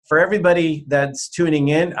for everybody that's tuning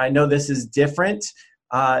in, I know this is different.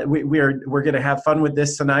 We're going to have fun with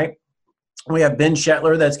this tonight. We have Ben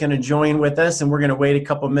Schettler that's going to join with us, and we're going to wait a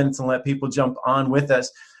couple minutes and let people jump on with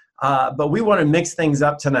us. But we want to mix things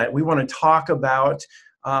up tonight. We want to talk about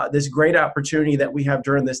this great opportunity that we have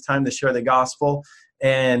during this time to share the gospel.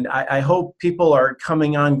 And I hope people are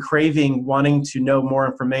coming on craving, wanting to know more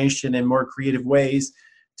information and more creative ways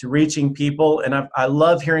to reaching people. And I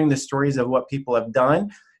love hearing the stories of what people have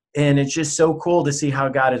done. And it's just so cool to see how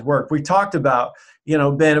God has worked. We talked about,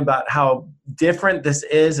 Ben, about how different this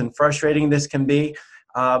is and frustrating this can be.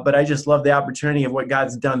 But I just love the opportunity of what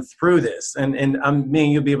God's done through this. And me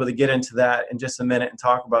and you'll be able to get into that in just a minute and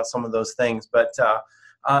talk about some of those things. But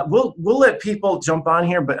we'll let people jump on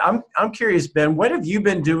here. But I'm curious, Ben, what have you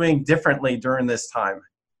been doing differently during this time?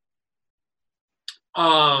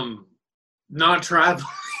 Not traveling.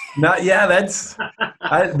 That's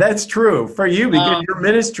true for you, because your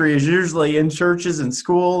ministry is usually in churches and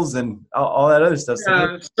schools and all that other stuff.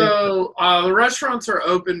 So the restaurants are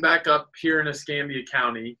open back up here in Escambia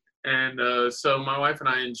County, and so my wife and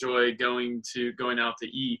I enjoy going out to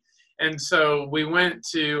eat. And so we went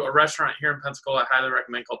to a restaurant here in Pensacola I highly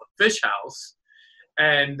recommend called the Fish House.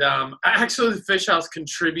 And actually, the Fish House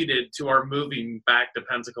contributed to our moving back to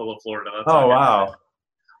Pensacola, Florida. Oh, wow.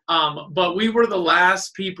 But we were the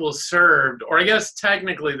last people served, or I guess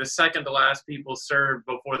technically the second to last people served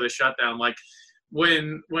before the shutdown. Like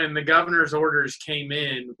when the governor's orders came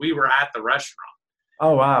in, we were at the restaurant.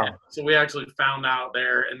 Oh, wow. And so we actually found out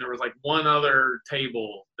there, and there was like one other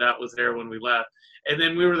table that was there when we left. And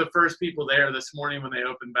then we were the first people there this morning when they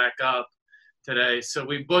opened back up today. So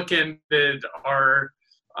we bookended our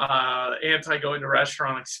anti-going to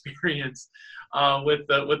restaurant experience with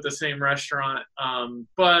the same restaurant.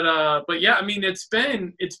 But yeah, I mean, it's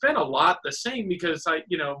been a lot the same, because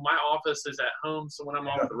my office is at home. So when I'm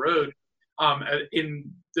off the road,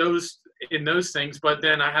 in those things, but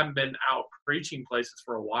then I haven't been out preaching places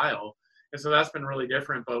for a while. And so that's been really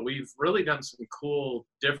different, but we've really done some cool,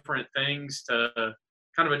 different things to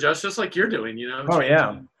kind of adjust, just like you're doing, Oh,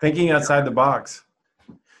 yeah. Thinking outside the box.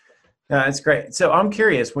 Yeah, it's great. So I'm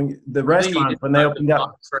curious, when the restaurant, when they opened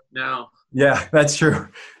up right now. Yeah, that's true.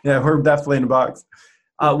 Yeah, we're definitely in a box.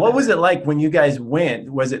 What was it like when you guys went?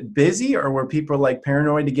 Was it busy, or were people like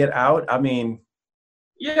paranoid to get out? I mean,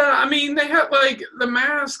 yeah, I mean, they have like the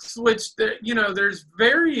masks, which there's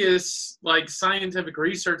various like scientific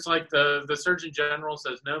research, like the Surgeon General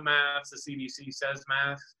says no masks, the CDC says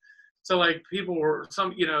masks. So like people were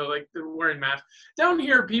like they're wearing masks. Down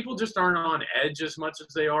here, people just aren't on edge as much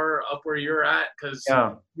as they are up where you're at, because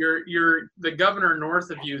you're the governor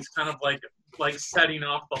north of you is kind of like setting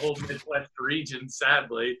off the whole Midwest region,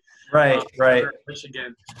 sadly. Right.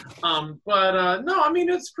 Michigan. But no, I mean,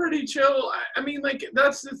 it's pretty chill. I mean, like,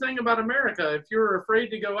 that's the thing about America. If you're afraid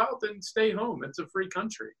to go out, then stay home. It's a free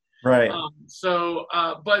country. Right.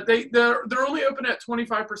 But they're only open at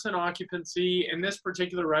 25% occupancy, and this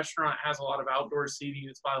particular restaurant has a lot of outdoor seating.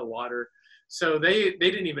 It's by the water. So they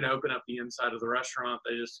didn't even open up the inside of the restaurant.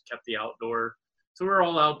 They just kept the outdoor. So we're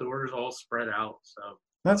all outdoors, all spread out. So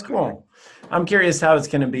that's cool. I'm curious how it's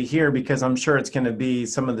going to be here, because I'm sure it's going to be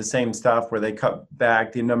some of the same stuff where they cut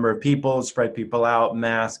back the number of people, spread people out,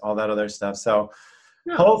 mask, all that other stuff. So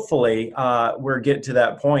hopefully we're getting to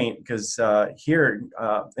that point, because here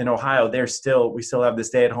in Ohio, we still have this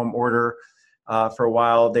stay-at-home order for a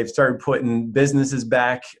while. They've started putting businesses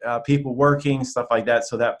back, people working, stuff like that.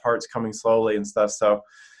 So that part's coming slowly and stuff. So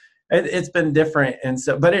it's been different. And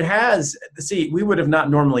so, but it has, we would have not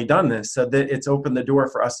normally done this. So that it's opened the door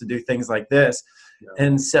for us to do things like this. Yeah.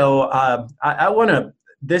 And so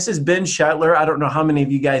this is Ben Schettler. I don't know how many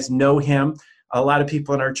of you guys know him. A lot of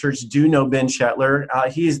people in our church do know Ben Schettler.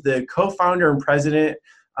 He's the co-founder and president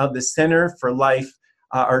of the Center for Life,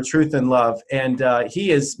 Our Truth and Love. And he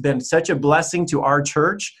has been such a blessing to our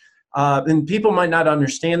church. And people might not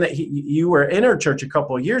understand that you were in our church a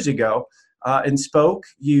couple of years ago and spoke.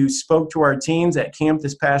 You spoke to our teens at camp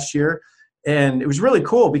this past year. And it was really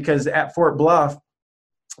cool, because at Fort Bluff,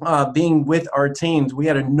 being with our teens, we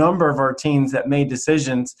had a number of our teens that made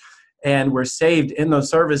decisions and were saved in those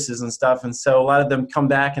services and stuff. And so a lot of them come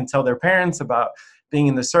back and tell their parents about being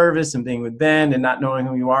in the service and being with Ben and not knowing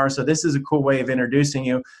who you are. So this is a cool way of introducing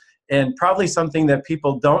you. And probably something that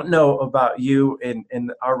people don't know about you in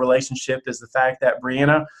our relationship is the fact that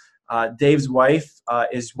Brianna, Dave's wife,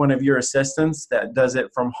 is one of your assistants that does it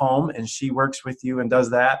from home, and she works with you and does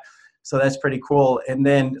that. So that's pretty cool. And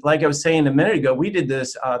then, like I was saying a minute ago, we did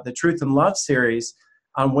this, the Truth and Love series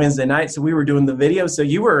on Wednesday night. So we were doing the video. So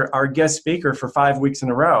you were our guest speaker for 5 weeks in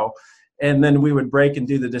a row. and then we would break and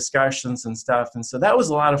do the discussions and stuff. And so that was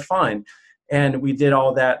a lot of fun. And we did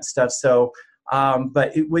all that stuff. So,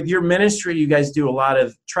 with your ministry, you guys do a lot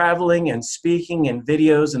of traveling and speaking and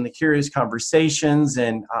videos and the Curious Conversations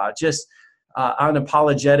and just on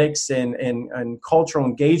apologetics and cultural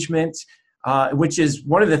engagement, which is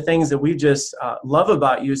one of the things that we just love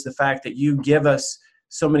about you, is the fact that you give us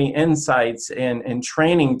so many insights and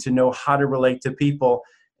training to know how to relate to people,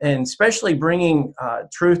 and especially bringing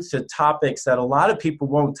truth to topics that a lot of people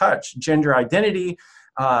won't touch: gender identity,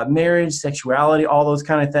 marriage, sexuality, all those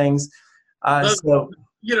kind of things.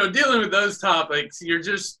 Dealing with those topics, you're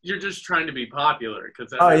just trying to be popular,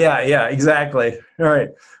 because yeah, exactly. All right.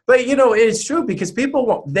 But it's true, because people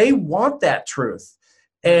want that truth.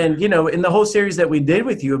 And in the whole series that we did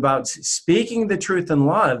with you about speaking the truth in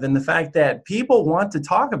love, and the fact that people want to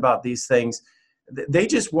talk about these things, they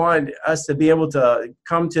just want us to be able to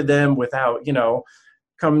come to them without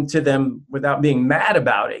being mad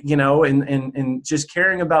about it, and just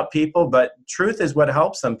caring about people. But truth is what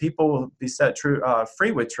helps them. People will be set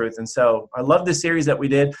free with truth. And so I love the series that we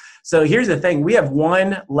did. So here's the thing: we have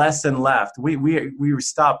one lesson left. We were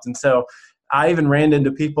stopped, and so I even ran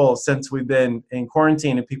into people since we've been in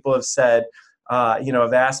quarantine, and people have said,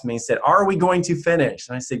 have asked me, said, "Are we going to finish?"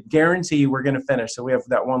 And I said, "Guarantee you, we're going to finish." So we have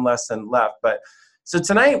that one lesson left. But so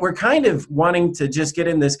tonight we're kind of wanting to just get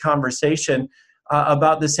in this conversation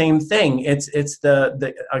about the same thing. It's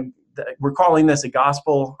we're calling this a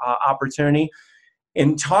gospel opportunity,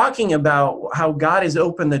 in talking about how God has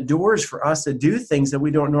opened the doors for us to do things that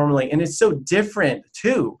we don't normally, and it's so different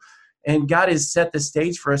too. And God has set the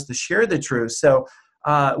stage for us to share the truth. So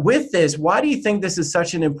with this, why do you think this is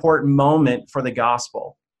such an important moment for the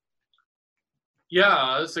gospel?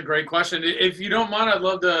 Yeah, that's a great question. If you don't mind, I'd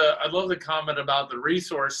love to comment about the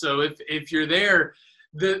resource. So if you're there,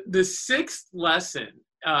 the sixth lesson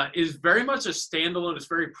is very much a standalone. It's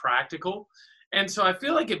very practical. And so I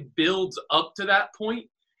feel like it builds up to that point.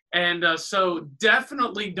 And so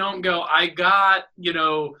definitely don't go, I got,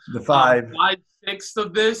 the 5/6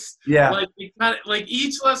 of this. Yeah. Like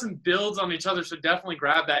each lesson builds on each other. So definitely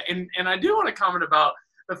grab that. And I do want to comment about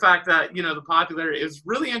the fact that, the popularity is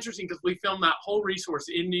really interesting, because we filmed that whole resource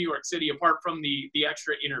in New York City, apart from the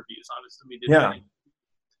extra interviews. Obviously we did. Yeah.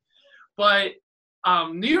 But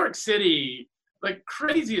New York City, like,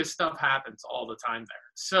 craziest stuff happens all the time there.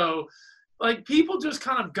 So like people just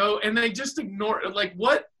kind of go and they just ignore, like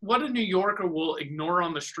what a New Yorker will ignore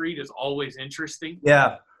on the street is always interesting.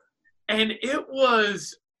 Yeah. And it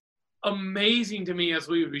was amazing to me as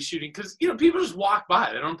we would be shooting, because people just walk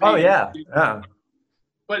by, they don't pay attention. Yeah.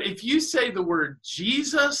 But if you say the word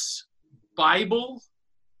Jesus, Bible,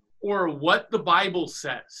 or what the Bible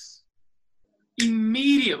says,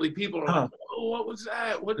 immediately people are like, "Oh, what was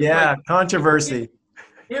that?" Controversy.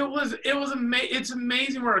 It's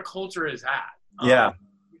amazing where our culture is at. Yeah.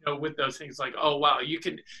 With those things, like, oh wow, you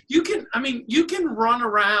can run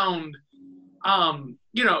around,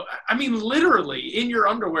 literally in your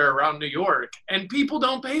underwear around New York, and people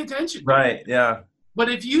don't pay attention. Right. Yeah. But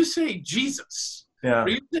if you say Jesus, or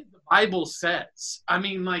you say the Bible says,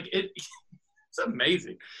 it's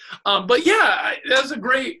amazing. But yeah, that's a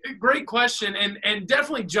great question, and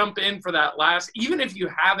definitely jump in for that last. Even if you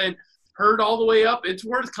haven't heard all the way up, it's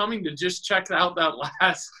worth coming to just check out that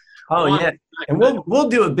last. Yeah, and we'll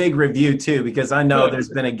do a big review too, because I know there's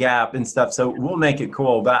been a gap and stuff, so we'll make it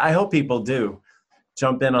cool. But I hope people do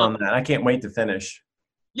jump in on that. I can't wait to finish.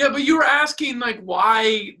 Yeah, but you were asking like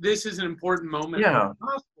why this is an important moment for the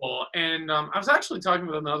gospel, and I was actually talking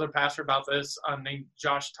with another pastor about this named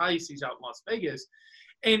Josh Tice. He's out in Las Vegas,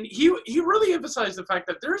 and he really emphasized the fact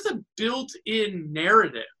that there's a built-in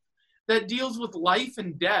narrative that deals with life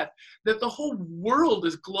and death that the whole world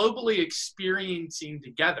is globally experiencing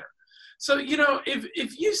together. So,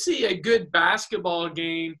 if you see a good basketball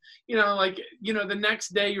game, the next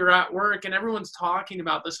day you're at work and everyone's talking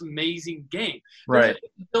about this amazing game. Right.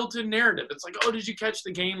 There's a built-in narrative. It's like, oh, did you catch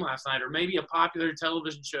the game last night? Or maybe a popular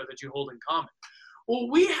television show that you hold in common. Well,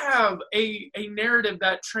 we have a narrative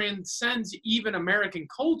that transcends even American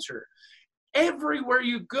culture. Everywhere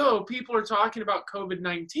you go, people are talking about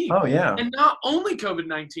COVID-19. Oh, yeah. And not only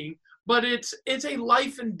COVID-19, but it's a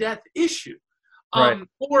life and death issue. Right.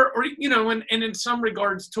 And in some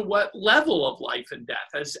regards to what level of life and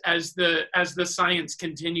death, as the science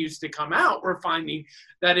continues to come out, we're finding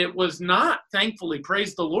that it was not, thankfully,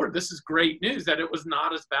 praise the Lord, this is great news, that it was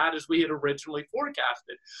not as bad as we had originally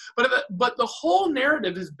forecasted. But the whole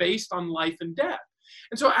narrative is based on life and death.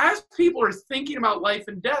 And so as people are thinking about life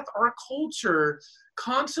and death, our culture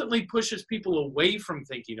constantly pushes people away from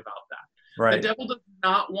thinking about that. Right. The devil does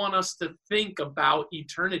not want us to think about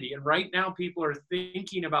eternity. And right now people are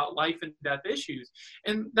thinking about life and death issues.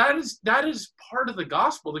 And that is part of the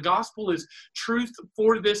gospel. The gospel is truth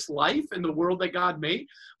for this life and the world that God made,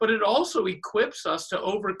 but it also equips us to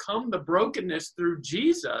overcome the brokenness through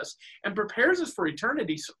Jesus and prepares us for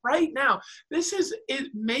eternity. So right now, this is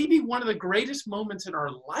maybe one of the greatest moments in our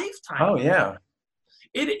lifetime. Oh, yeah.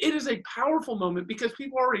 It is a powerful moment because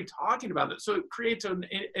people are already talking about it. So it creates an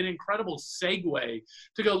incredible segue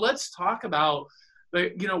to go, let's talk about,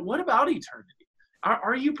 what about eternity?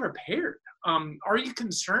 Are you prepared? Are you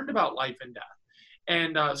concerned about life and death?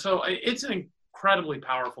 And so it's an incredibly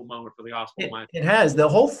powerful moment for the gospel. It has. The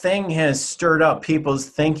whole thing has stirred up people's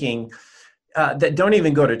thinking that don't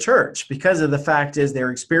even go to church, because of the fact is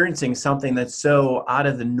they're experiencing something that's so out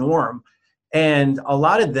of the norm. And a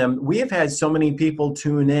lot of them, we have had so many people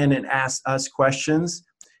tune in and ask us questions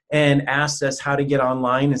and ask us how to get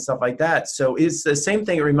online and stuff like that. So it's the same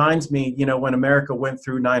thing. It reminds me, when America went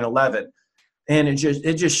through 9/11, and it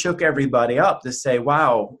just shook everybody up to say,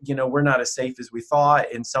 wow, we're not as safe as we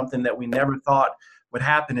thought, and something that we never thought would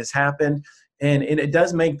happen has happened. And it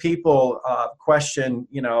does make people question,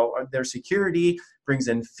 their security, brings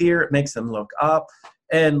in fear, it makes them look up.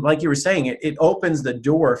 And like you were saying, it opens the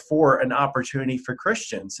door for an opportunity for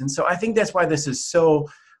Christians. And so I think that's why this is so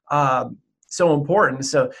important.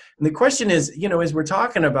 So the question is, as we're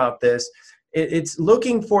talking about this, it's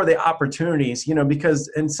looking for the opportunities, because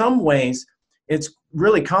in some ways it's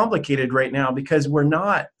really complicated right now, because we're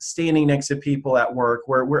not standing next to people at work.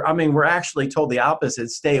 We're actually told the opposite,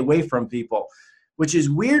 stay away from people, which is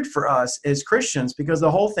weird for us as Christians, because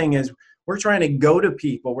the whole thing is we're trying to go to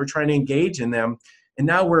people, we're trying to engage in them. And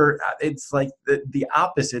now it's like the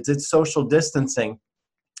opposites. It's social distancing.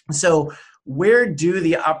 So where do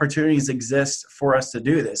the opportunities exist for us to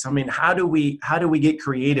do this? I mean, how do we get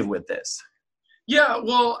creative with this? Yeah,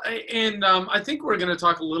 well, and I think we're going to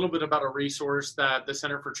talk a little bit about a resource that the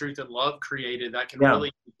Center for Truth and Love created that can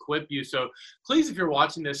really equip you. So please, if you're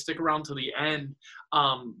watching this, stick around to the end.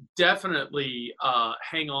 Definitely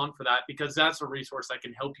hang on for that, because that's a resource that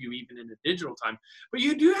can help you even in a digital time. But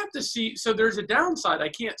you do have to see, so there's a downside. I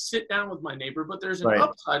can't sit down with my neighbor, but there's an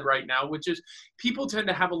upside right now, which is people tend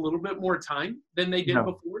to have a little bit more time than they did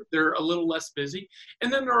before. They're a little less busy.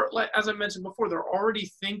 And then as I mentioned before, they're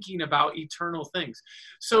already thinking about eternal things.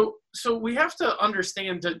 So we have to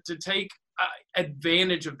understand to take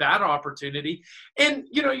advantage of that opportunity, and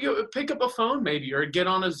you pick up a phone maybe, or get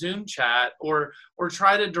on a Zoom chat, or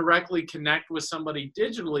try to directly connect with somebody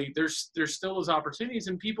digitally. There's still those opportunities,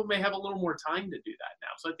 and people may have a little more time to do that now.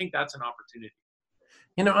 So I think that's an opportunity.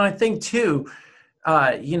 I think too,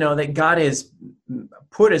 that God has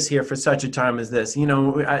put us here for such a time as this.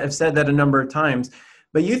 I've said that a number of times.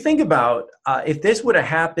 But you think about if this would have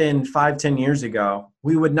happened 5-10 years ago,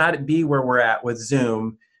 we would not be where we're at with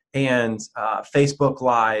Zoom and Facebook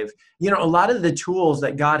Live. A lot of the tools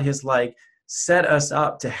that God has set us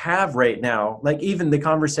up to have right now, like even the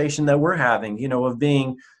conversation that we're having, of being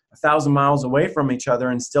 1,000 miles away from each other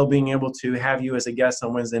and still being able to have you as a guest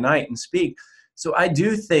on Wednesday night and speak. So I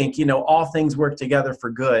do think, all things work together for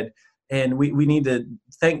good. And we need to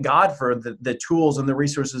thank God for the tools and the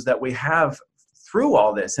resources that we have through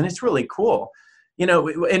all this. And it's really cool.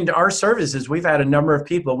 In our services, we've had a number of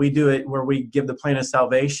people. We do it where we give the plan of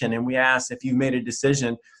salvation, and we ask if you've made a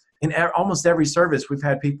decision. In almost every service, we've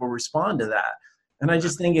had people respond to that. And I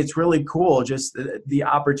just think it's really cool, just the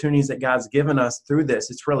opportunities that God's given us through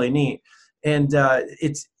this. It's really neat. And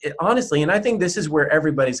honestly, and I think this is where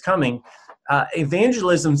everybody's coming.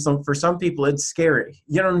 Evangelism, for some people, it's scary.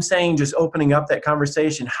 You know what I'm saying? Just opening up that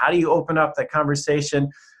conversation. How do you open up that conversation?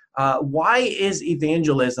 Why is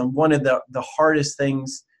evangelism one of the hardest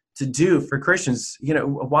things to do for Christians?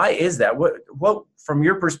 Why is that? What from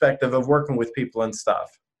your perspective of working with people and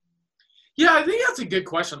stuff? Yeah, I think that's a good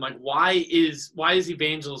question. Like, why is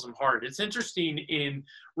evangelism hard? It's interesting. In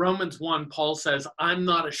Romans 1, Paul says, "I'm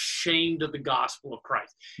not ashamed of the gospel of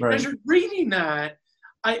Christ." Right. As you're reading that,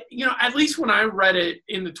 at least when I read it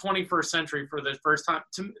in the 21st century for the first time,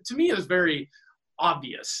 to me it was very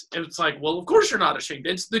obvious. It's like, well, of course you're not ashamed.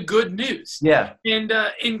 It's the good news. Yeah.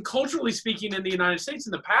 And culturally speaking, in the United States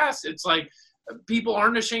in the past, it's like people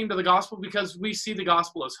aren't ashamed of the gospel because we see the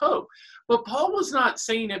gospel as hope. But Paul was not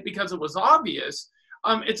saying it because it was obvious.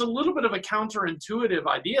 It's a little bit of a counterintuitive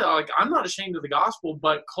idea. Like, I'm not ashamed of the gospel,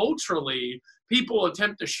 but culturally, people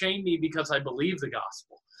attempt to shame me because I believe the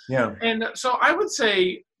gospel. Yeah. And so I would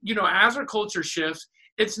say, as our culture shifts,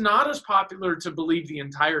 it's not as popular to believe the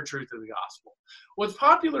entire truth of the gospel. What's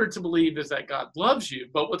popular to believe is that God loves you,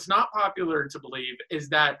 but what's not popular to believe is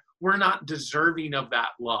that we're not deserving of that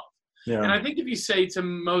love. Yeah. And I think if you say to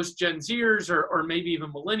most Gen Zers or maybe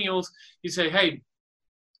even millennials, you say, hey,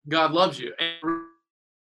 God loves you.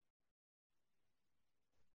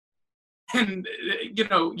 And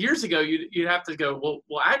years ago, you'd have to go,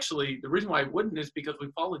 well, actually, the reason why I wouldn't is because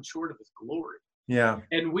we've fallen short of his glory. Yeah.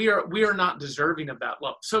 And we are not deserving of that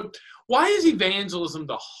love. So why is evangelism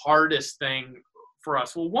the hardest thing for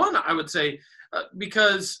us? Well, one, I would say,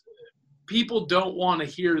 because people don't want to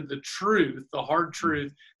hear the truth, the hard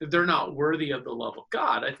truth, that they're not worthy of the love of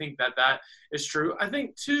God. I think that is true. I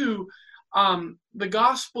think, too, the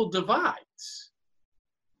gospel divides.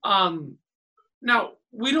 Now,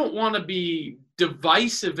 we don't want to be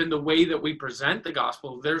divisive in the way that we present the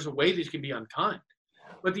gospel. There's a way that you can be unkind.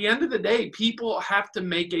 But at the end of the day, people have to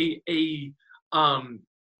make a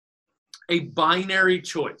binary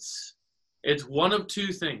choice. It's one of two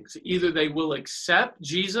things. Either they will accept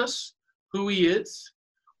Jesus, who he is,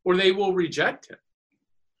 or they will reject him.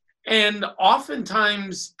 And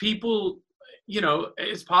oftentimes people,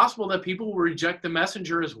 it's possible that people will reject the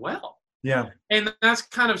messenger as well. Yeah. And that's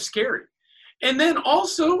kind of scary. And then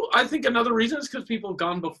also, I think another reason is because people have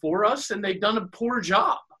gone before us and they've done a poor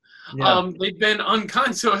job. Yeah. They've been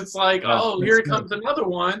unkind. So it's like, here comes another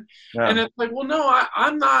one. Yeah. And it's like, well, no,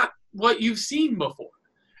 I'm not what you've seen before.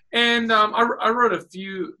 And I wrote a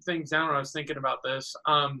few things down when I was thinking about this.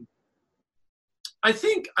 I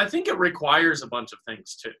think it requires a bunch of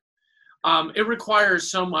things too. It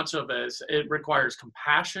requires so much of it. It requires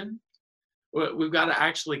compassion. We've got to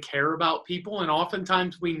actually care about people, and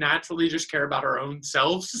oftentimes we naturally just care about our own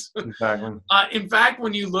selves. Exactly. In fact,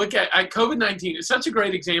 when you look at COVID-19, it's such a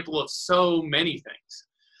great example of so many things.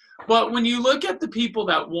 But when you look at the people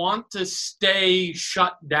that want to stay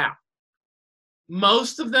shut down,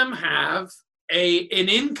 most of them have an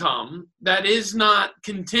income that is not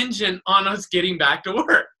contingent on us getting back to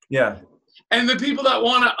work. Yeah. And the people that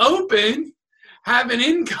want to open have an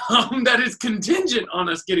income that is contingent on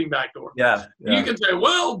us getting back to work. Yeah. You can say,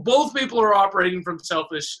 well, both people are operating from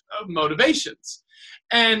selfish motivations.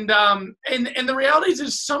 And the reality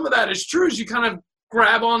is some of that is true as you kind of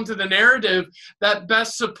grab onto the narrative that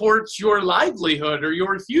best supports your livelihood or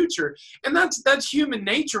your future. And that's human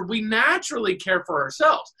nature. We naturally care for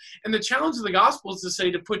ourselves. And the challenge of the gospel is to say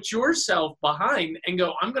to put yourself behind and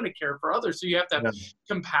go, I'm going to care for others. So you have to have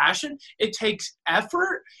compassion. It takes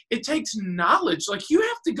effort. It takes knowledge. Like you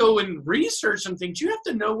have to go and research some things. You have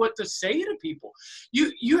to know what to say to people.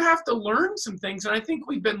 You have to learn some things. And I think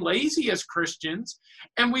we've been lazy as Christians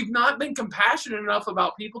and we've not been compassionate enough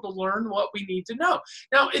about people to learn what we need to know.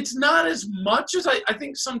 Now, it's not as much as I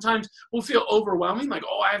think sometimes we'll feel overwhelming, like,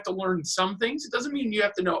 I have to learn some things. It doesn't mean you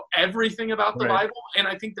have to know everything about the Bible. And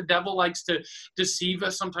I think the devil likes to deceive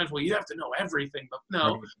us sometimes. Well, you have to know everything. But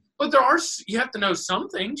no. Right. But you have to know some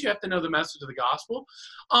things. You have to know the message of the gospel.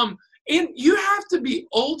 And you have to be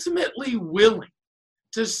ultimately willing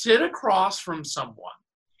to sit across from someone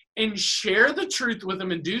and share the truth with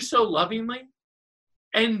them and do so lovingly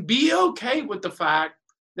and be okay with the fact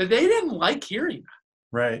that they didn't like hearing that.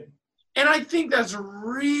 Right. And I think that's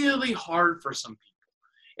really hard for some people.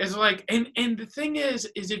 It's like, and the thing is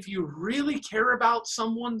if you really care about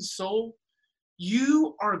someone's soul,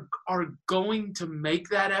 you are going to make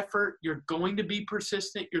that effort. You're going to be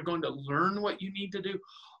persistent. You're going to learn what you need to do.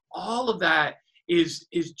 All of that is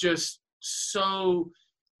just so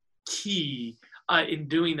key in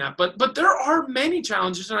doing that. But there are many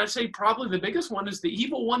challenges, and I'd say probably the biggest one is the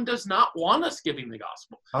evil one does not want us giving the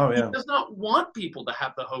gospel. Oh, yeah. He does not want people to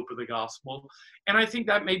have the hope of the gospel, and I think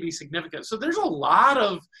that may be significant. So there's a lot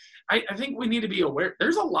of, I think we need to be aware,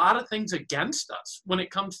 there's a lot of things against us when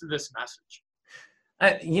it comes to this message.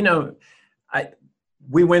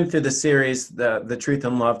 We went through the series, the Truth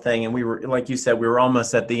and Love thing, and we were, like you said, we were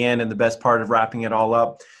almost at the end and the best part of wrapping it all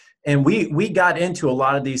up. And we got into a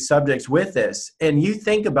lot of these subjects with this. And you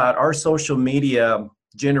think about our social media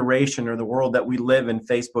generation or the world that we live in,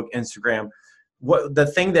 Facebook, Instagram,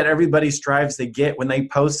 the thing that everybody strives to get when they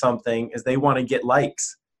post something is they want to get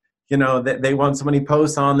likes. That they want somebody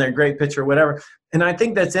post on their great picture or whatever. And I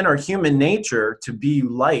think that's in our human nature to be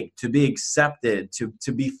liked, to be accepted,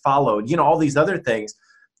 to be followed, all these other things.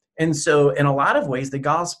 And so in a lot of ways, the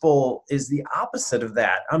gospel is the opposite of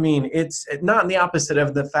that. I mean, it's not the opposite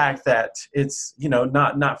of the fact that it's,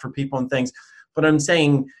 not for people and things, but I'm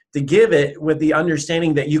saying to give it with the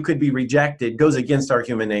understanding that you could be rejected goes against our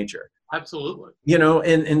human nature. Absolutely.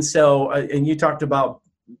 And so you talked about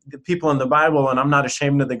the people in the Bible, and I'm not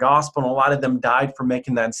ashamed of the gospel. And a lot of them died for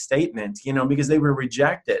making that statement, because they were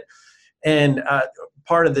rejected. And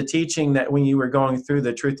part of the teaching that when you were going through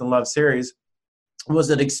the Truth and Love series, was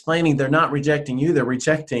it explaining they're not rejecting you, they're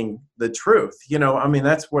rejecting the truth. I mean,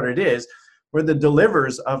 that's what it is. We're the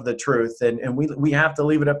deliverers of the truth, and we have to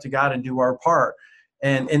leave it up to God and do our part.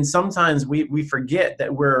 And sometimes we forget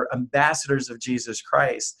that we're ambassadors of Jesus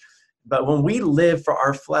Christ. But when we live for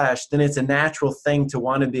our flesh, then it's a natural thing to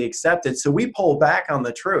want to be accepted. So we pull back on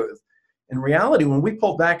the truth. In reality, when we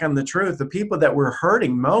pull back on the truth, the people that we're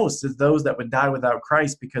hurting most is those that would die without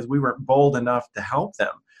Christ because we weren't bold enough to help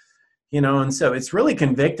them. And so it's really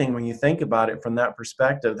convicting when you think about it from that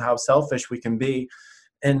perspective, how selfish we can be.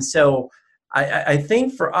 And so I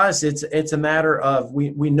think for us, it's a matter of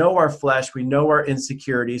we know our flesh, we know our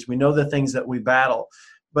insecurities, we know the things that we battle,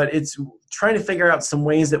 but it's trying to figure out some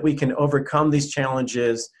ways that we can overcome these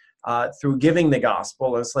challenges through giving the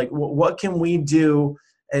gospel. It's like, what can we do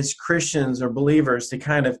as Christians or believers to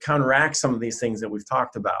kind of counteract some of these things that we've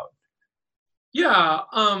talked about? Yeah,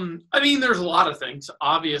 I mean, there's a lot of things,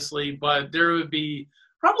 obviously, but there would be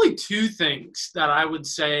probably two things that I would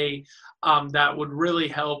say that would really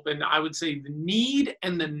help, and I would say the need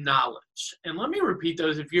and the knowledge. And let me repeat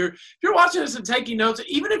those. If you're watching this and taking notes,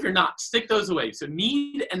 even if you're not, stick those away. So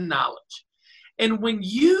need and knowledge. And when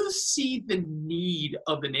you see the need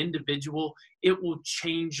of an individual, it will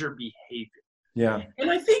change your behavior. Yeah. And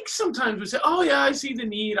I think sometimes we say, oh, yeah, I see the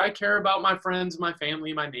need. I care about my friends, my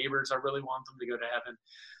family, my neighbors. I really want them to go to heaven.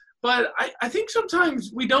 But I think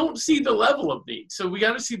sometimes we don't see the level of need. So we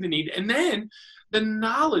got to see the need. And then the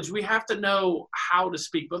knowledge, we have to know how to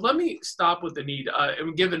speak. But let me stop with the need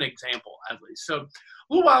and give an example at least. So a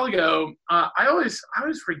little while ago, I always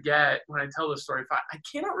forget when I tell this story. I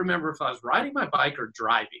cannot remember if I was riding my bike or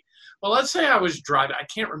driving. Well, let's say I was driving. I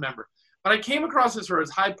can't remember. But I came across this road,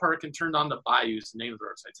 Hyde Park, and turned on to Bayou, is the name of the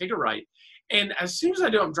road. So I take a right. And as soon as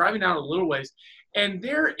I do, I'm driving down a little ways. And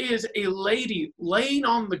there is a lady laying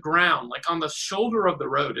on the ground, like on the shoulder of the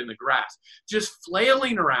road in the grass, just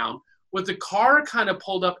flailing around with the car kind of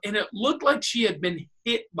pulled up. And it looked like she had been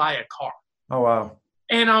hit by a car. Oh, wow.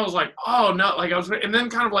 And I was like, oh, no. And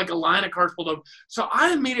then kind of like a line of cars pulled over. So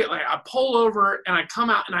I immediately, I pull over and I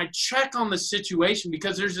come out and I check on the situation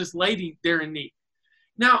because there's this lady there in need.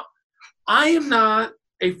 Now, I am not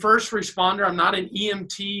a first responder. I'm not an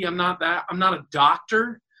EMT. I'm not that. I'm not a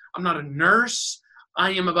doctor. I'm not a nurse.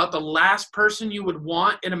 I am about the last person you would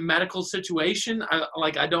want in a medical situation.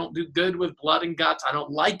 I don't do good with blood and guts. I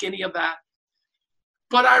don't like any of that.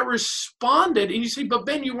 But I responded, and you say, but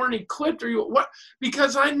Ben, you weren't equipped, or you what?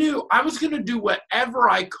 Because I knew I was going to do whatever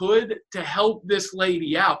I could to help this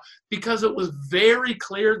lady out, because it was very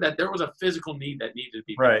clear that there was a physical need that needed to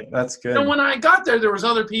be met. Right, that's good. And when I got there was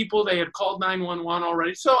other people. They had called 911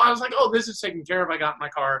 already. So I was like, oh, this is taken care of. I got in my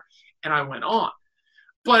car, and I went on.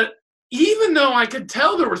 But even though I could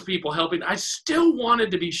tell there was people helping, I still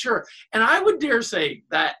wanted to be sure. And I would dare say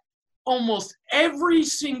that almost every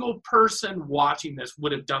single person watching this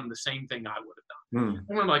would have done the same thing I would have done.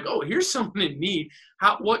 And I'm like, oh, here's someone in need.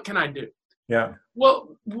 What can I do? Yeah.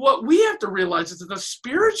 Well, what we have to realize is that the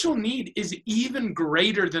spiritual need is even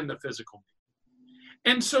greater than the physical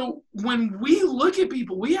need. And so when we look at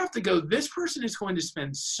people, we have to go, this person is going to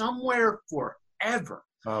spend somewhere forever.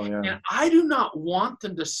 Oh, yeah. And I do not want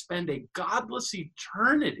them to spend a godless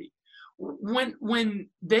eternity when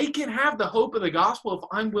they can have the hope of the gospel if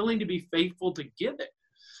I'm willing to be faithful to give it.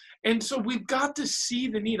 And so we've got to see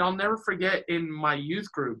the need. I'll never forget, in my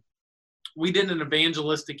youth group, we did an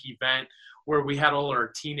evangelistic event where we had all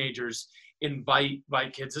our teenagers invite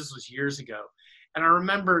kids. This was years ago. And I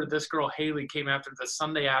remember this girl, Haley, came after the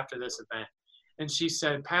Sunday after this event. And she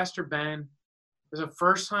said, Pastor Ben, it was the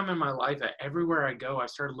first time in my life that everywhere I go, I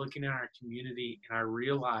started looking at our community, and I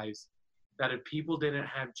realized that if people didn't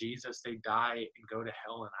have Jesus, they die and go to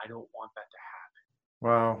hell, and I don't want that to happen.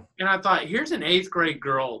 Wow. And I thought, here's an 8th grade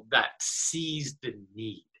girl that sees the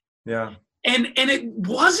need. Yeah. And it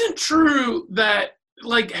wasn't true that,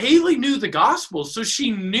 like, Haley knew the gospel, so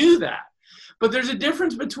she knew that. But there's a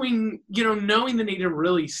difference between, knowing the need and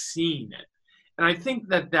really seeing it. And I think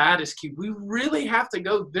that is key. We really have to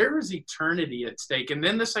go, there is eternity at stake. And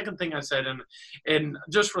then the second thing I said, and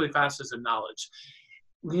just really fast, is the knowledge.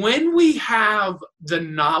 When we have the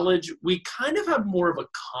knowledge, we kind of have more of a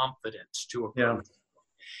confidence to a person.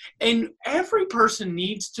 Yeah. And every person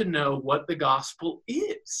needs to know what the gospel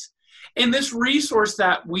is. And this resource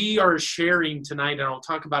that we are sharing tonight, and I'll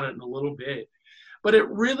talk about it in a little bit, but it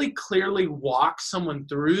really clearly walks someone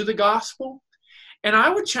through the gospel. And I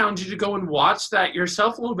would challenge you to go and watch that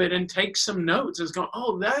yourself a little bit and take some notes. It's going,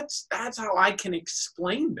 oh, that's how I can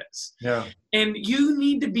explain this. Yeah. And you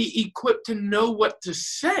need to be equipped to know what to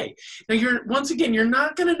say. Now, you're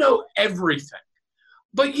not going to know everything,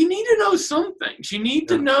 But you need to know some things. You need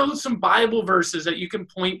to know some Bible verses that you can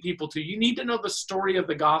point people to. You need to know the story of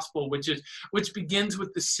the gospel, which begins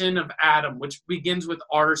with the sin of Adam, which begins with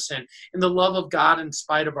our sin, and the love of God in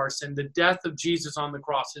spite of our sin, the death of Jesus on the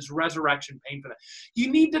cross, his resurrection, pain for that.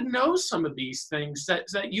 You need to know some of these things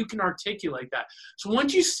that you can articulate that. So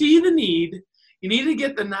once you see the need, you need to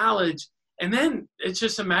get the knowledge, and then it's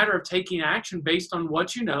just a matter of taking action based on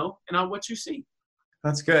what you know and on what you see.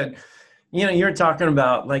 That's good. You're talking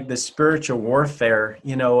about like the spiritual warfare,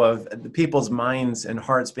 of the people's minds and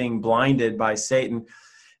hearts being blinded by Satan.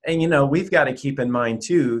 And, we've got to keep in mind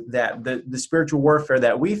too, that the spiritual warfare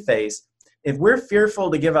that we face, if we're fearful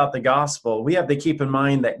to give out the gospel, we have to keep in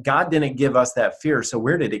mind that God didn't give us that fear. So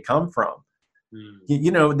where did it come from?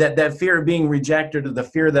 That fear of being rejected, or the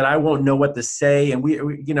fear that I won't know what to say. And we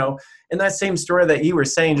in that same story that you were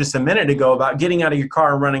saying just a minute ago about getting out of your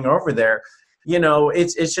car and running over there,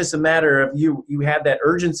 it's just a matter of you have that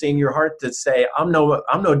urgency in your heart to say, I'm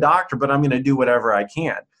no doctor, but I'm going to do whatever I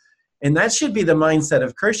can. And that should be the mindset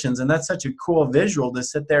of Christians. And that's such a cool visual to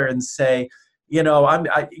sit there and say, we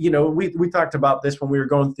talked about this when we were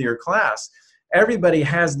going through your class. Everybody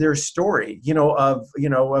has their story, of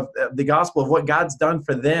the gospel, of what God's done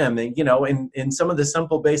for them. And, in some of the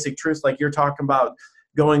simple basic truths, like you're talking about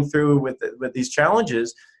going through with these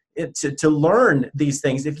challenges, to learn these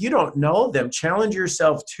things. If you don't know them, challenge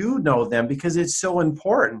yourself to know them, because it's so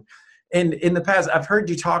important. And in the past, I've heard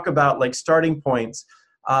you talk about like starting points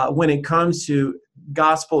when it comes to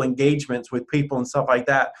gospel engagements with people and stuff like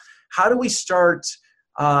that. How do we start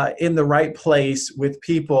in the right place with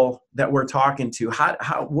people that we're talking to?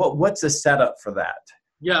 What's the setup for that?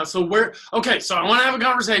 Yeah. So so I want to have a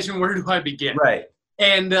conversation. Where do I begin? Right.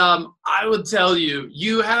 And I would tell you,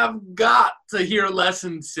 you have got to hear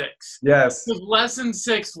lesson 6. Yes. Because lesson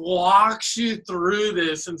 6 walks you through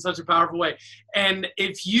this in such a powerful way. And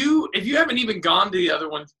if you haven't even gone to the other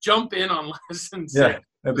ones, jump in on lesson 6. Yeah,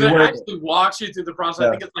 it actually walks you through the process. Yeah.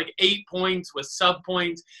 I think it's like 8 points with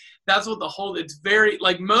sub-points. That's what it's very,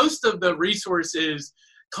 like most of the resources,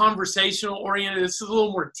 conversational oriented. This is a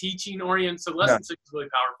little more teaching oriented. So lesson 6 is really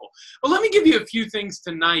powerful. But let me give you a few things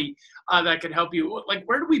tonight that could help you. Like,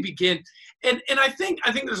 where do we begin? And I think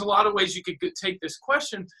there's a lot of ways you could take this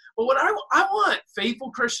question. But what I want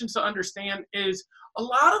faithful Christians to understand is a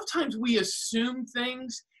lot of times we assume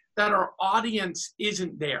things that our audience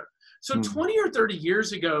isn't there. So 20 or 30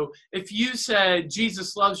 years ago, if you said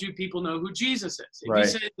Jesus loves you, people know who Jesus is. If you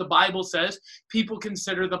said the Bible says, people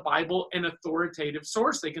consider the Bible an authoritative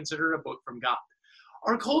source. They consider it a book from God.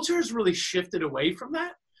 Our culture has really shifted away from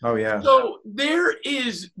that. Oh, yeah. So there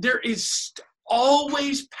is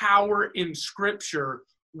always power in Scripture,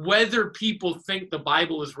 whether people think the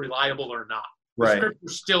Bible is reliable or not. Right. Scripture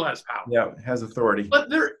still has power. Yeah, it has authority. But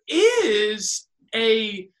there is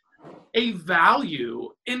a value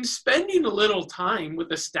in spending a little time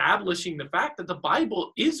with establishing the fact that the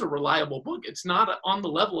Bible is a reliable book. It's not on the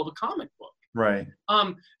level of a comic book. Right.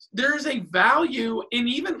 There's a value in,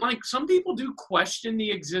 even like some people do question the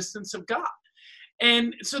existence of God.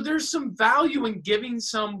 And so there's some value in giving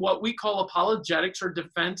some what we call apologetics or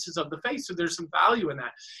defenses of the faith. So there's some value in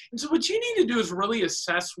that. And so what you need to do is really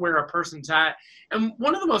assess where a person's at. And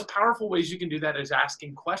one of the most powerful ways you can do that is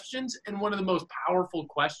asking questions. And one of the most powerful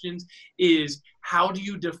questions is, how do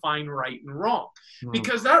you define right and wrong?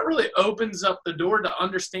 Because that really opens up the door to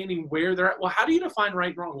understanding where they're at. Well, how do you define right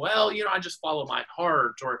and wrong? Well, I just follow my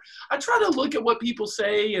heart, or I try to look at what people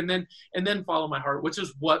say and then follow my heart, which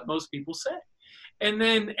is what most people say. And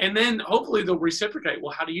then hopefully they'll reciprocate.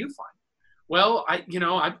 Well, how do you find it? Well,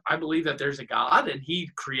 I believe that there's a God and he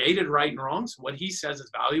created right and wrong. So what he says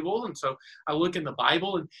is valuable. And so I look in the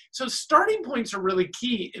Bible. And so starting points are really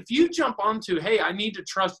key. If you jump onto, hey, I need to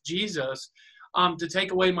trust Jesus to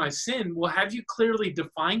take away my sin. Well, have you clearly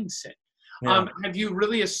defined sin? Yeah. Have you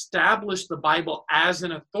really established the Bible as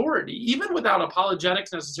an authority? Even without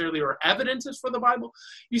apologetics necessarily or evidences for the Bible,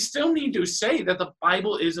 you still need to say that the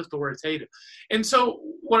Bible is authoritative. And so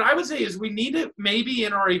what I would say is we need to maybe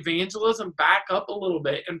in our evangelism back up a little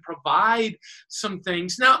bit and provide some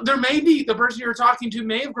things. Now, there may be the person you're talking to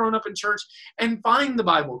may have grown up in church and find the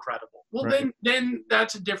Bible credible. Well, right. then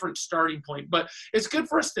that's a different starting point. But it's good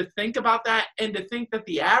for us to think about that and to think that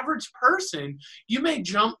the average person, you may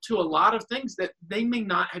jump to a lot of things that they may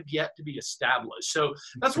not have yet to be established. So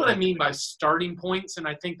that's what I mean by starting points. And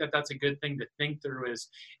I think that that's a good thing to think through is,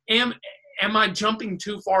 am I jumping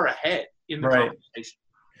too far ahead in the conversation?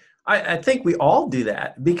 I think we all do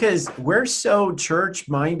that because we're so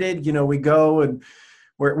church-minded. We go and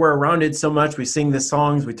we're around it so much. We sing the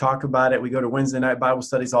songs, we talk about it, we go to Wednesday night Bible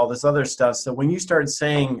studies, all this other stuff. So when you start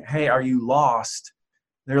saying, hey, are you lost?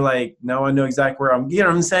 They're like, no, I know exactly where I'm, you know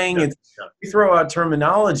what I'm saying? Yeah. It's, we throw out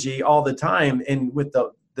terminology all the time. And with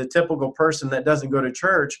the typical person that doesn't go to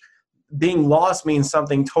church, being lost means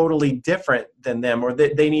something totally different than them, or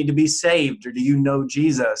that they need to be saved, or do you know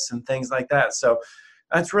Jesus, and things like that. So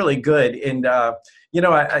that's really good. And,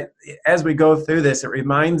 I as we go through this, it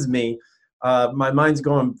reminds me, my mind's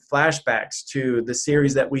going flashbacks to the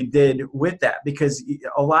series that we did with that, because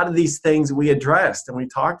a lot of these things we addressed and we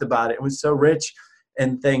talked about it. It was so rich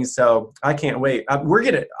and things. So I can't wait. We're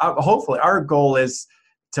going to, hopefully our goal is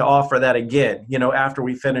to offer that again, after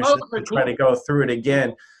we finish this, to try to go through it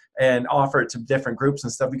again and offer it to different groups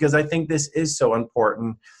and stuff, because I think this is so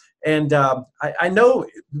important. And I know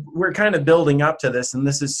we're kind of building up to this, and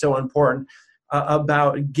this is so important,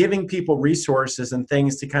 about giving people resources and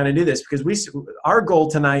things to kind of do this, because our goal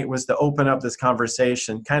tonight was to open up this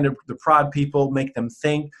conversation, kind of to prod people, make them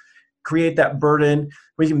think, create that burden.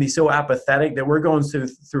 We can be so apathetic that we're going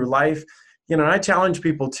through life. And I challenge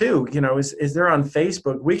people too, is they're on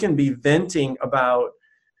Facebook, we can be venting about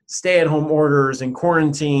stay-at-home orders and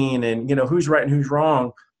quarantine and, who's right and who's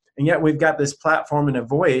wrong. And yet we've got this platform and a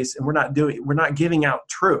voice, and we're not giving out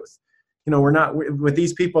truth. We're not with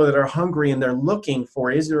these people that are hungry and they're looking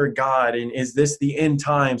for, is there a God? And is this the end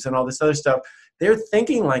times and all this other stuff? They're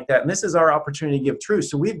thinking like that. And this is our opportunity to give truth.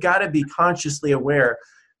 So we've got to be consciously aware.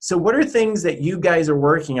 So what are things that you guys are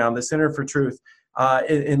working on, the Center for Truth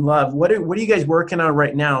in Love? What are you guys working on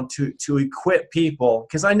right now to equip people?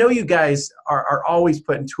 Because I know you guys are always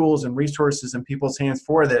putting tools and resources in people's hands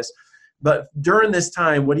for this. But during this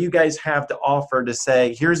time, what do you guys have to offer to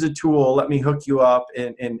say, here's a tool, let me hook you up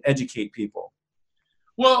and educate people?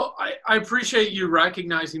 Well, I appreciate you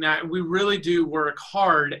recognizing that. And we really do work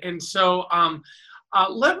hard. And so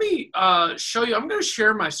let me show you. I'm going to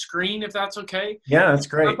share my screen, if that's okay. Yeah, that's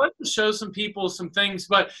great. I'd like to show some people some things.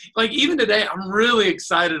 But like even today, I'm really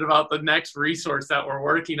excited about the next resource that we're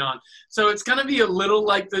working on. So it's going to be a little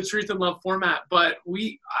like the Truth and Love format, but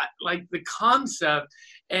like the concept.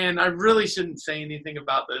 And I really shouldn't say anything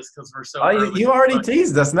about this because we're so early. You already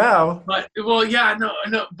teased us now. But well, yeah,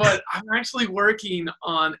 no. But I'm actually working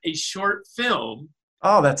on a short film.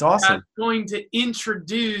 Oh, that's awesome. That's going to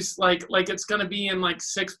introduce like it's going to be in like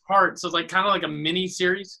 6 parts, so like kind of like a mini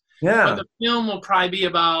series. Yeah. But the film will probably be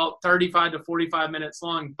about 35 to 45 minutes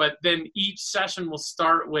long. But then each session will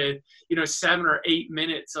start with, 7 or 8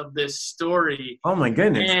 minutes of this story. Oh my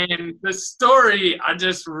goodness. And the story I'm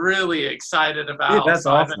just really excited about. Dude, that's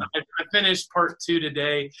awesome. I finished part 2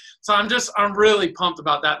 today. So I'm really pumped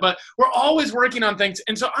about that. But we're always working on things.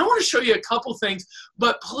 And so I want to show you a couple things.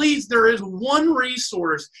 But please, there is one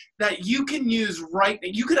resource that you can use right now.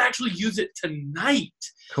 You could actually use it tonight.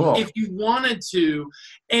 Cool. If you wanted to,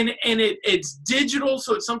 and it's digital,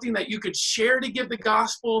 so it's something that you could share to give the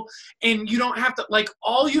gospel, and you don't have to, like,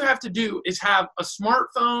 all you have to do is have a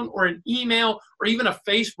smartphone or an email or even a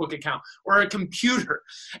Facebook account or a computer,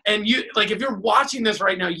 and you, like, if you're watching this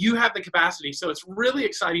right now, you have the capacity, so it's really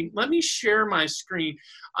exciting. Let me share my screen.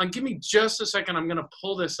 Give me just a second. I'm going to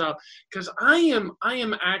pull this up because I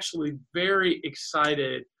am actually very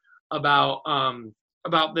excited about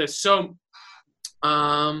this. So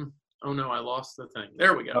oh no, I lost the thing.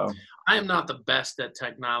 There we go. Oh. I am not the best at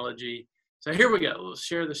technology. So here we go. Let's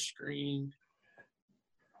share the screen.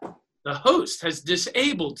 The host has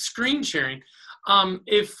disabled screen sharing.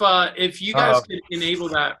 If you guys could enable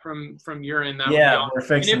that from your end, that would be awesome. We're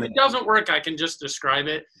fixing it. And if it doesn't work, I can just describe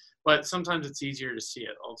it, but sometimes it's easier to see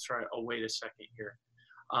it. I'll wait a second here.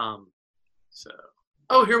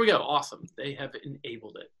 Oh, here we go. Awesome. They have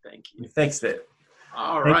enabled it. Thank you. You fixed it.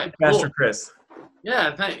 All right. Pastor Chris.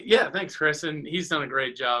 Yeah, thanks, Chris, and he's done a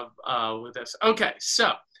great job with this. Okay,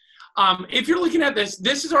 so if you're looking at this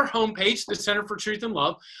is our homepage, the Center for Truth and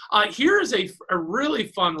Love. Here is a really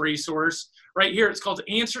fun resource right here. It's called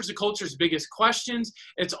Answers to Culture's Biggest Questions.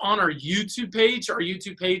 It's on our YouTube page. Our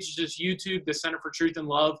YouTube page is just YouTube, the Center for Truth and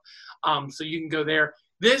Love, so you can go there.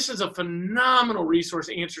 This is a phenomenal resource,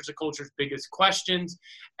 Answers to Culture's Biggest Questions.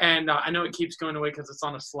 And I know it keeps going away because it's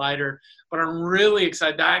on a slider, but I'm really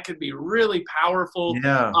excited. That could be really powerful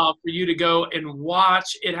for you to go and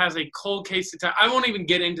watch. It has a cold case attack. I won't even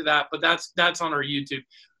get into that, but that's on our YouTube.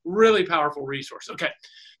 Really powerful resource. Okay.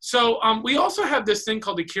 So we also have this thing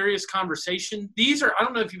called the Curious Conversation. These are, I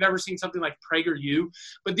don't know if you've ever seen something like PragerU,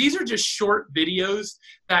 but these are just short videos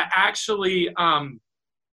that actually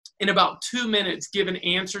in about 2 minutes, give an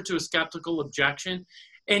answer to a skeptical objection.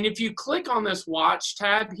 And if you click on this watch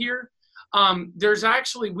tab here, there's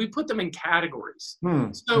actually, we put them in categories.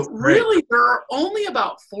 So really, there are only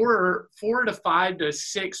about 4 to 5 to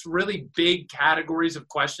 6 really big categories of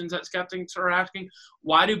questions that skeptics are asking.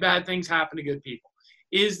 Why do bad things happen to good people?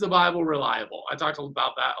 Is the Bible reliable? I talked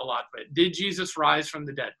about that a lot. But did Jesus rise from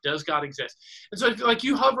the dead? Does God exist? And so if like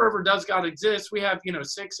you hover over does God exist, we have,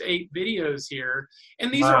 6, 8 videos here.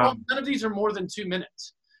 And these are all, none of these are more than 2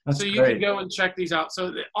 minutes. That's so you great. can go and check these out.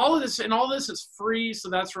 So all of this is free. So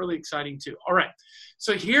that's really exciting too. All right.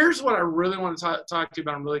 So here's what I really want to talk to you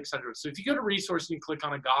about. I'm really excited about. So if you go to resource and you click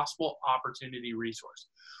on a gospel opportunity resource,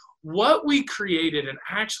 what we created, and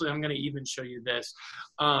actually I'm going to even show you this,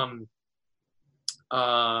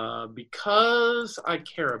 because I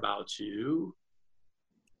care about you.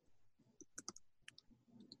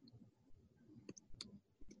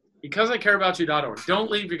 Because I care about you.org.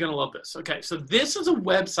 Don't leave. You're going to love this. Okay, so this is a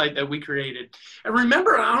website that we created. And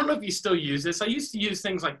remember, I don't know if you still use this. I used to use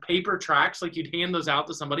things like paper tracts, like you'd hand those out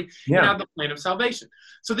to somebody and have the plan of salvation.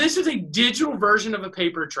 So this is a digital version of a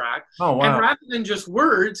paper tract. Oh, wow. And rather than just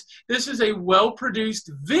words, this is a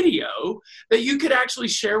well-produced video that you could actually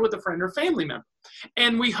share with a friend or family member.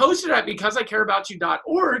 And we hosted at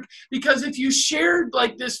becauseIcareaboutyou.org because if you shared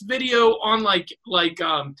like this video on like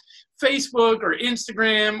Facebook or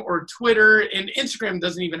Instagram or Twitter, and Instagram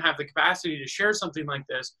doesn't even have the capacity to share something like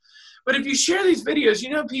this. But if you share these videos,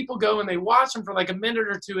 people go and they watch them for like a minute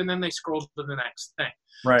or two and then they scroll to the next thing.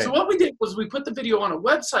 Right. So what we did was we put the video on a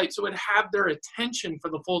website so it would have their attention for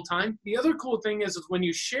the full time. The other cool thing is when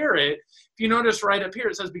you share it, if you notice right up here,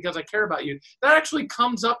 it says, because I care about you. That actually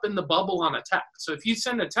comes up in the bubble on a text. So if you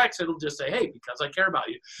send a text, it'll just say, hey, because I care about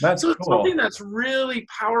you. That's so cool. It's something that's really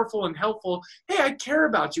powerful and helpful. Hey, I care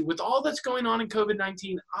about you. With all that's going on in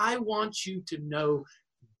COVID-19, I want you to know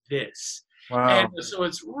this. Wow. And so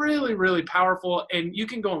it's really, really powerful, and you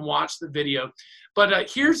can go and watch the video. But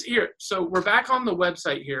here. So we're back on the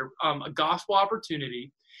website here, a gospel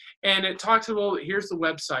opportunity, and it talks about, here's the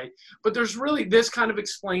website. But there's really, this kind of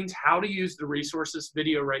explains how to use the resources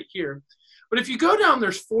video right here. But if you go down,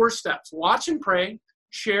 there's 4 steps: watch and pray,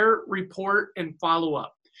 share, report, and follow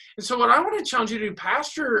up. And so what I want to challenge you to do,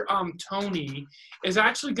 Pastor Tony is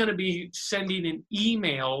actually going to be sending an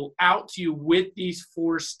email out to you with these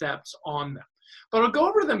 4 steps on them. But I'll go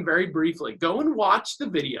over them very briefly. Go and watch the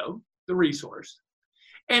video, the resource.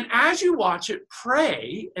 And as you watch it,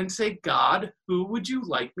 pray and say, God, who would you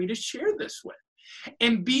like me to share this with?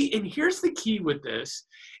 And here's the key with this,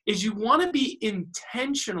 is you want to be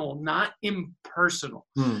intentional, not impersonal.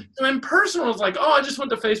 So impersonal is like, oh, I just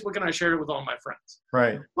went to Facebook and I shared it with all my friends.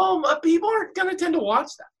 Right. Well, people aren't going to tend to watch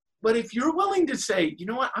that. But if you're willing to say, you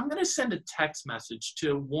know what, I'm going to send a text message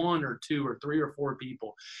to 1 or 2 or 3 or 4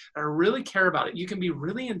 people that really care about it, you can be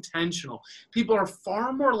really intentional. People are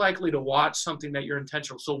far more likely to watch something that you're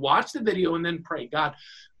intentional. So watch the video and then pray, God,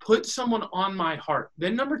 put someone on my heart.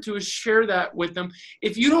 Then number 2 is share that with them.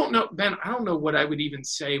 If you don't know, Ben, I don't know what I would even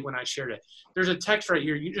say when I shared it. There's a text right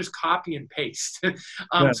here. You just copy and paste.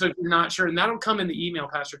 So if you're not sure, and that'll come in the email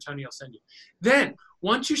Pastor Tony will send you. Then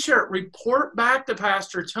once you share it, report back to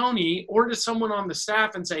Pastor Tony or to someone on the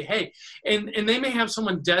staff and say, hey, and they may have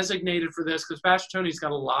someone designated for this because Pastor Tony's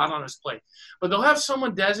got a lot on his plate. But they'll have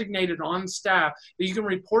someone designated on staff that you can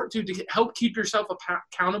report to help keep yourself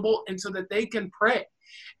accountable and so that they can pray.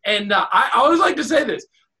 And I always like to say this.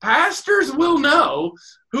 Pastors will know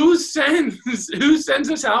who sends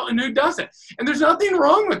us out and who doesn't. And there's nothing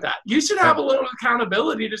wrong with that. You should have a little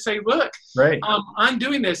accountability to say, look, I'm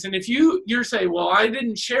doing this. And if you're saying, well, I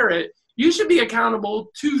didn't share it, you should be accountable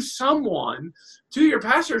to someone, to your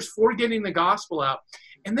pastors, for getting the gospel out.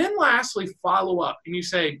 And then lastly, follow up. And you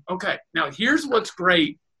say, okay, now here's what's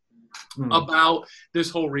great about this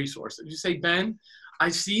whole resource. If you say, Ben, I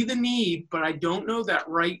see the need, but I don't know that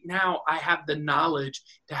right now I have the knowledge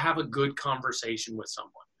to have a good conversation with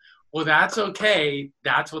someone. Well, that's okay.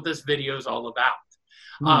 That's what this video is all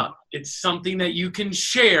about. It's something that you can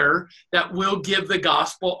share that will give the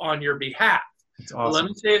gospel on your behalf. It's awesome. Let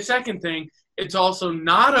me say a second thing. It's also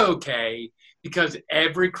not okay because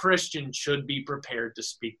every Christian should be prepared to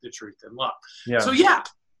speak the truth in love. Yeah. So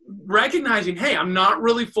recognizing, hey, I'm not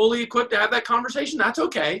really fully equipped to have that conversation. That's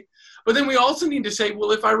okay. But then we also need to say, well,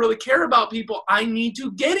 if I really care about people, I need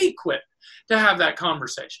to get equipped to have that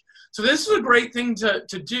conversation. So this is a great thing to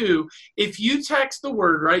do. If you text the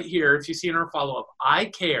word right here, if you see in our follow-up, I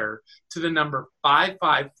care, to the number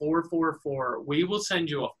 55444, we will send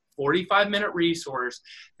you a 45-minute resource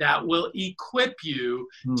that will equip you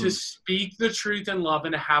to speak the truth in love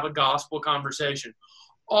and to have a gospel conversation.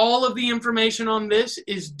 All of the information on this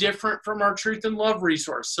is different from our Truth and Love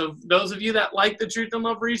resource. So those of you that like the Truth and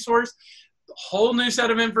Love resource, whole new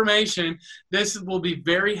set of information. This will be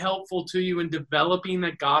very helpful to you in developing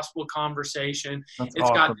the gospel conversation. That's It's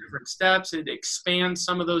got awesome. different steps. It expands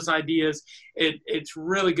some of those ideas. It's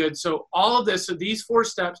really good. So all of this, so these 4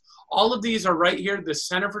 steps, all of these are right here, the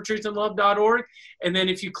centerfortruthandlove.org. And then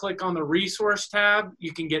if you click on the resource tab,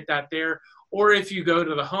 you can get that there. Or if you go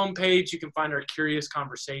to the homepage, you can find our Curious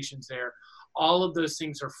Conversations there. All of those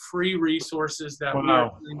things are free resources that we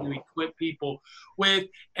are going to equip people with.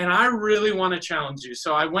 And I really want to challenge you.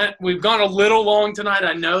 So we've gone a little long tonight.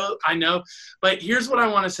 I know, but here's what I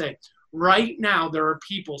want to say. Right now, there are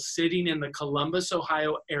people sitting in the Columbus,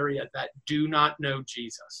 Ohio area that do not know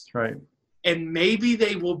Jesus. Right. And maybe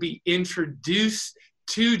they will be introduced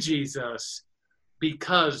to Jesus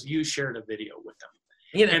because you shared a video with them.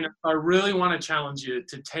 And I really want to challenge you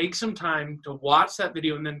to take some time to watch that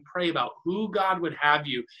video and then pray about who God would have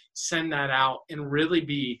you send that out and really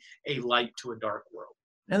be a light to a dark world.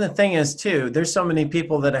 And the thing is, too, there's so many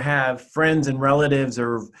people that have friends and relatives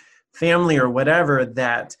or family or whatever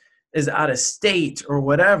that is out of state or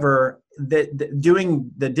whatever, that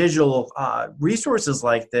doing the digital resources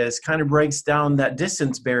like this kind of breaks down that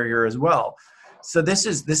distance barrier as well. So this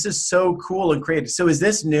is so cool and creative. So is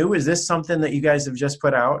this new? Is this something that you guys have just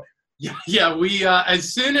put out? Yeah. We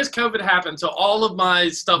as soon as COVID happened, so all of my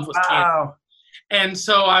stuff was canceled. And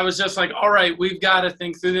so I was just like, all right, we've got to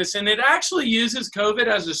think through this. And it actually uses COVID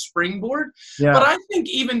as a springboard. Yeah. But I think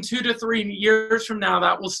even 2 to 3 years from now,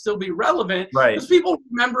 that will still be relevant. Right. Because people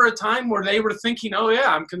remember a time where they were thinking, oh,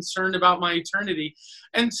 yeah, I'm concerned about my eternity.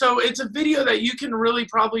 And so it's a video that you can really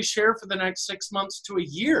probably share for the next 6 months to a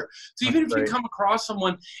year. So even if you come across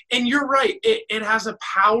someone, and you're right, it has a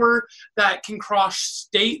power that can cross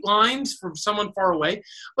state lines from someone far away,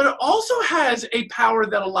 but it also has a power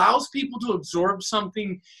that allows people to absorb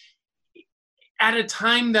something at a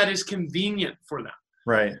time that is convenient for them.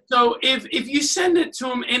 Right. So if you send it to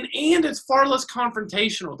them, and it's far less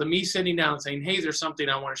confrontational than me sitting down and saying, hey, there's something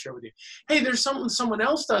I want to share with you. Hey, there's something someone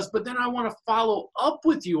else does, but then I want to follow up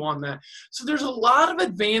with you on that. So there's a lot of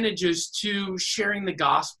advantages to sharing the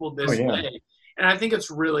gospel this way. And I think it's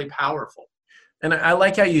really powerful. And I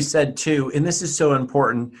like how you said, too, and this is so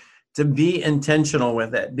important, to be intentional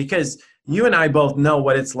with it, because you and I both know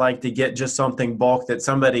what it's like to get just something bulk that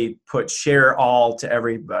somebody put share all to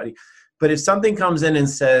everybody. But if something comes in and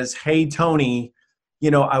says, hey, Tony,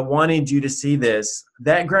 I wanted you to see this,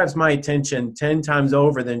 that grabs my attention 10 times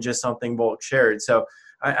over than just something bulk shared. So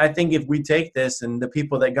I think if we take this and the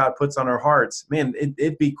people that God puts on our hearts, man,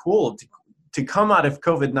 it'd be cool to come out of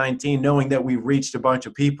COVID-19 knowing that we've reached a bunch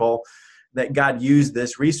of people, that God used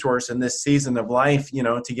this resource in this season of life,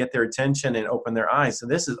 to get their attention and open their eyes. So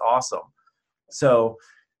this is awesome. So,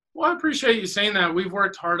 well, I appreciate you saying that. We've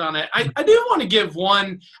worked hard on it. I do want to give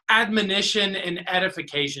one admonition and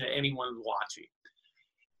edification to anyone watching.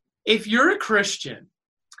 If you're a Christian,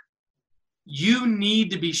 you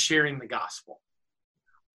need to be sharing the gospel.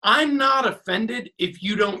 I'm not offended if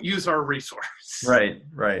you don't use our resource. Right.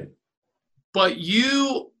 But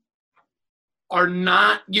you are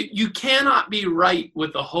not, you cannot be right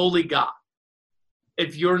with the holy God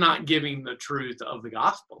if you're not giving the truth of the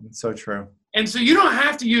gospel. It's so true. And so you don't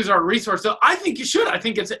have to use our resource. So I think you should. I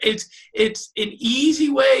think it's an easy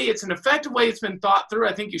way. It's an effective way. It's been thought through.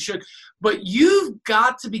 I think you should. But you've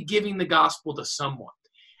got to be giving the gospel to someone.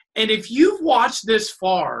 And if you've watched this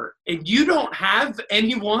far and you don't have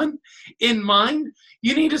anyone in mind,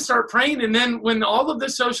 you need to start praying. And then when all of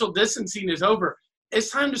this social distancing is over,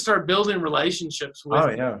 it's time to start building relationships with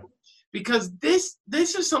people. Because this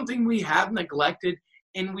is something we have neglected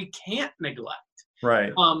and we can't neglect.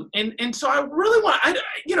 Right. And so I really want, I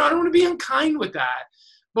don't want to be unkind with that,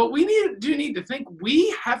 but we do need to think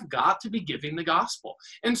we have got to be giving the gospel.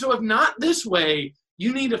 And so if not this way,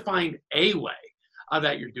 you need to find a way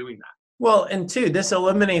that you're doing that. Well, and 2, this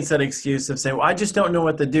eliminates that excuse of saying, well, I just don't know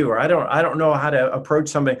what to do, or I don't know how to approach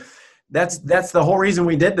somebody. That's the whole reason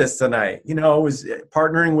we did this tonight. It was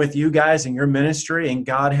partnering with you guys in your ministry, and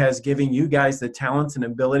God has given you guys the talents and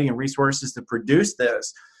ability and resources to produce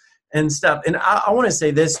this and stuff. And I want to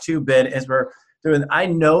say this too, Ben, as we're doing, I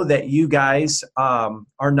know that you guys are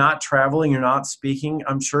not traveling, you're not speaking.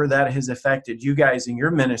 I'm sure that has affected you guys in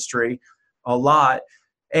your ministry a lot.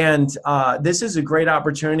 And this is a great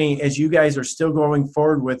opportunity as you guys are still going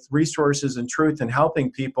forward with resources and truth and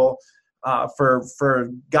helping people, for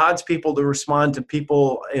God's people to respond to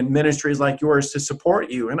people in ministries like yours to support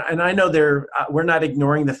you. And I know we're not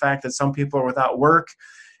ignoring the fact that some people are without work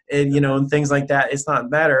and, and things like that. It's not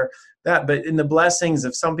better that, but in the blessings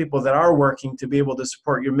of some people that are working to be able to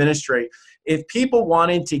support your ministry, if people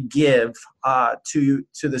wanted to give to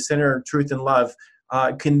the Center of Truth and Love,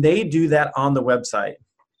 can they do that on the website?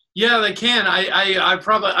 Yeah, they can.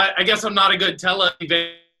 I guess I'm not a good teller.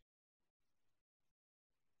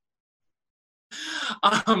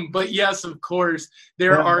 But yes, of course,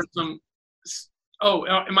 there are some. Oh,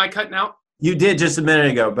 am I cutting out? You did just a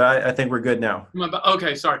minute ago, but I think we're good now.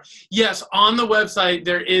 Okay, sorry. Yes, on the website,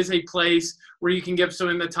 there is a place where you can give. So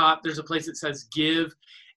in the top, there's a place that says give.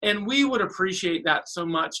 And we would appreciate that so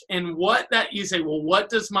much. And what that you say, well, what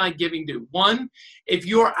does my giving do? One, if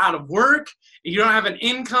you're out of work, you don't have an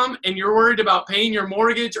income, and you're worried about paying your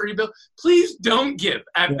mortgage or your bill, please don't give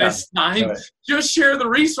at this time. Right. Just share the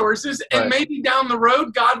resources, and maybe down the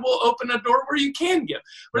road, God will open a door where you can give.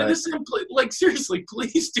 But this is like, seriously,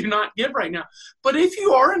 please do not give right now. But if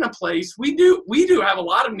you are in a place, we do have a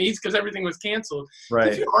lot of needs because everything was canceled. Right.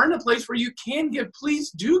 If you are in a place where you can give, please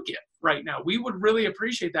do give right now. We would really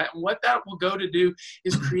appreciate that. And what that will go to do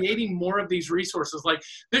is creating more of these resources. Like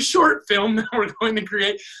this short film that we're going to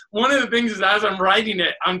create, one of the things is as I'm writing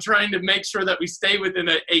it, I'm trying to make sure that we stay within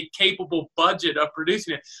a capable budget of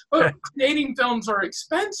producing it. But creating films are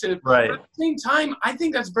expensive. Right. But at the same time, I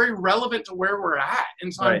think that's very relevant to where we're at.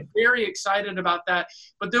 And so I'm very excited about that.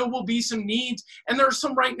 But there will be some needs, and there are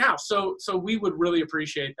some right now. So we would really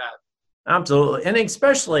appreciate that. Absolutely. And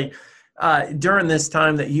especially during this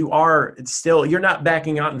time that you're not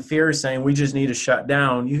backing out in fear saying we just need to shut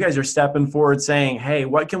down. You guys are stepping forward saying, hey,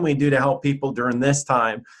 what can we do to help people during this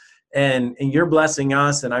time? And you're blessing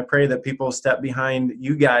us. And I pray that people step behind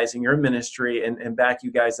you guys in your ministry and back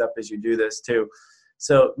you guys up as you do this too.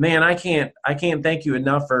 So, man, I can't thank you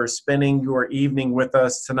enough for spending your evening with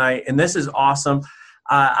us tonight. And this is awesome.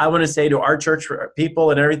 I want to say to our church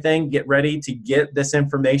people and everything, get ready to get this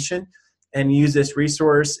information and use this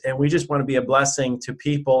resource. And we just want to be a blessing to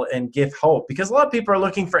people and give hope, because a lot of people are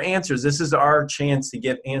looking for answers. This is our chance to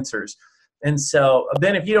give answers. And so,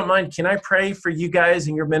 Ben, if you don't mind, can I pray for you guys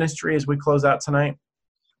and your ministry as we close out tonight?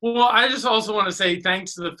 Well, I just also want to say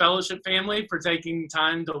thanks to the fellowship family for taking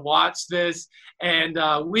time to watch this. And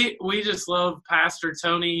we just love Pastor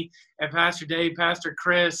Tony and Pastor Dave, Pastor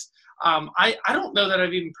Chris. I don't know that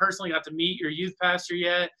I've even personally got to meet your youth pastor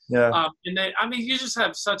yet. Yeah. You just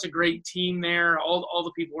have such a great team there. All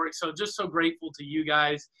the people work. So just so grateful to you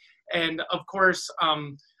guys. And of course,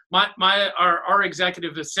 our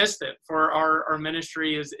executive assistant for our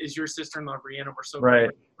ministry is your sister-in-law, Brianna. We're so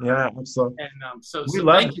grateful. Yeah, absolutely. And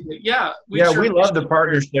we love the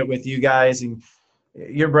partnership with you guys, and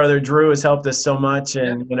your brother Drew has helped us so much,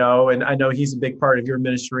 and and I know he's a big part of your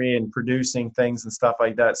ministry and producing things and stuff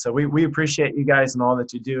like that. So we appreciate you guys and all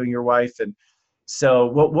that you do, and your wife. And so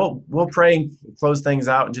we'll pray and close things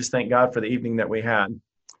out and just thank God for the evening that we had.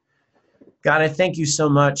 God, I thank you so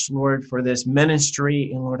much, Lord, for this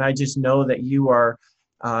ministry. And Lord, I just know that you are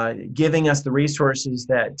giving us the resources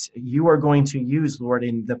that you are going to use, Lord,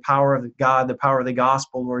 in the power of God, the power of the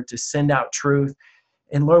gospel, Lord, to send out truth.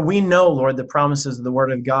 And Lord, we know, Lord, the promises of the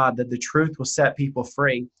word of God, that the truth will set people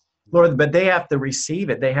free, Lord, but they have to receive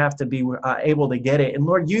it. They have to be able to get it. And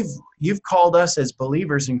Lord, you've called us as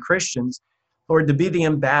believers and Christians, Lord, to be the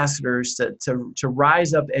ambassadors, to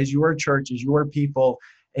rise up as your church, as your people,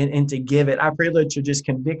 and to give it. I pray, Lord, to just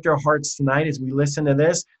convict our hearts tonight as we listen to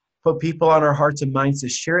this, put people on our hearts and minds to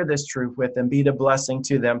share this truth with them, be the blessing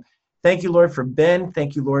to them. Thank you, Lord, for Ben.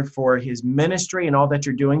 Thank you, Lord, for his ministry and all that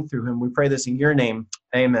you're doing through him. We pray this in your name.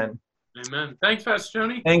 Amen. Amen. Thanks, Pastor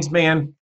Tony. Thanks, man.